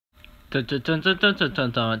Yo,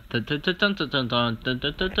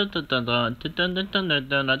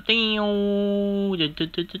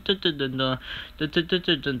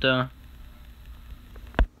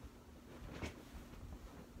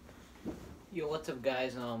 what's up,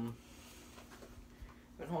 guys? Been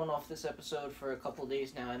holding off this episode for a couple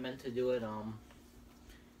days now. I meant to do it a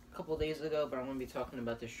couple days ago, but I'm gonna be talking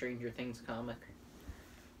about the Stranger Things comic.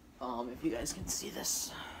 If you guys can see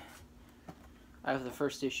this, I have the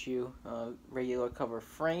first issue, regular cover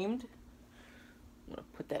framed. I'm gonna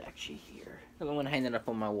put that actually here. I'm gonna hang it up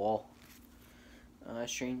on my wall.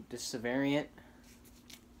 This is a variant.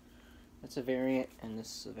 That's a variant, and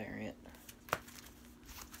this is a variant.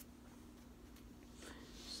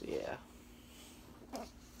 So yeah,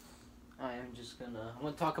 I'm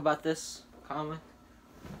gonna talk about this comic.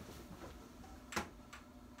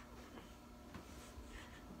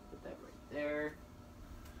 Put that right there.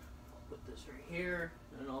 I'll put this right here,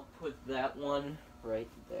 and I'll put that one right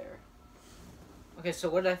there. Okay, so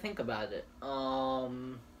what did I think about it?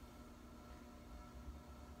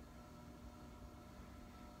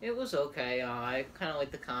 It was okay. I kind of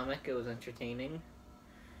liked the comic. It was entertaining.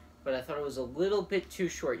 But I thought it was a little bit too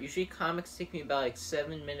short. Usually comics take me about like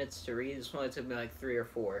 7 minutes to read. This one it took me like 3 or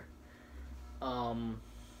 4.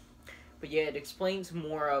 But yeah, it explains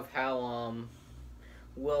more of how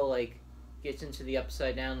Will like gets into the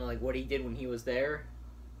Upside Down and like what he did when he was there.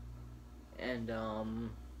 And I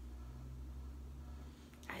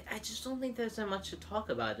just don't think there's that much to talk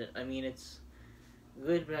about it. I mean, it's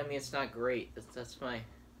good, but I mean it's not great. That's my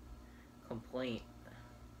complaint.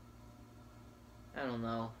 I don't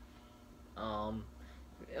know. I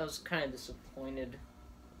was kind of disappointed.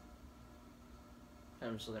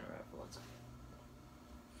 I'm just looking around for 1 second.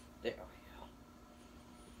 There we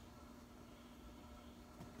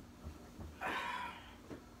go.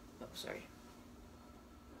 Oh, sorry.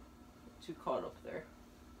 Too caught up there.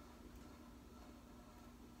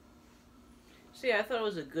 So yeah, I thought it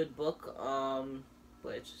was a good book,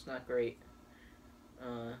 but it's just not great.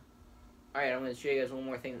 Alright, I'm going to show you guys one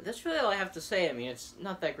more thing. That's really all I have to say. I mean, it's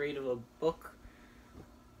not that great of a book.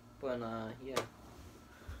 But, yeah.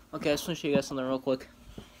 Okay, I just want to show you guys something real quick.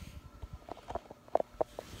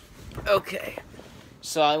 Okay.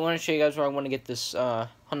 So, I want to show you guys where I want to get this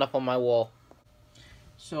hung up on my wall.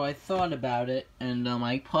 So, I thought about it, and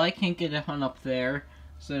I probably can't get it hung up there.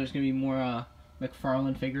 So, there's going to be more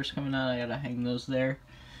McFarlane figures coming out. I got to hang those there.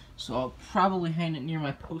 So, I'll probably hang it near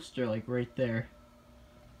my poster, like right there.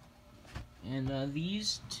 And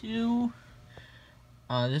these two,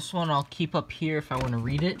 this one I'll keep up here if I want to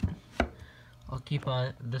read it. I'll keep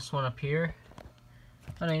this one up here.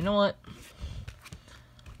 Oh, no, you know what?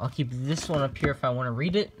 I'll keep this one up here if I want to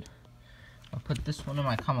read it. I'll put this one in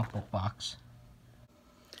my comic book box.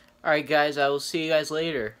 Alright guys, I will see you guys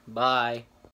later. Bye.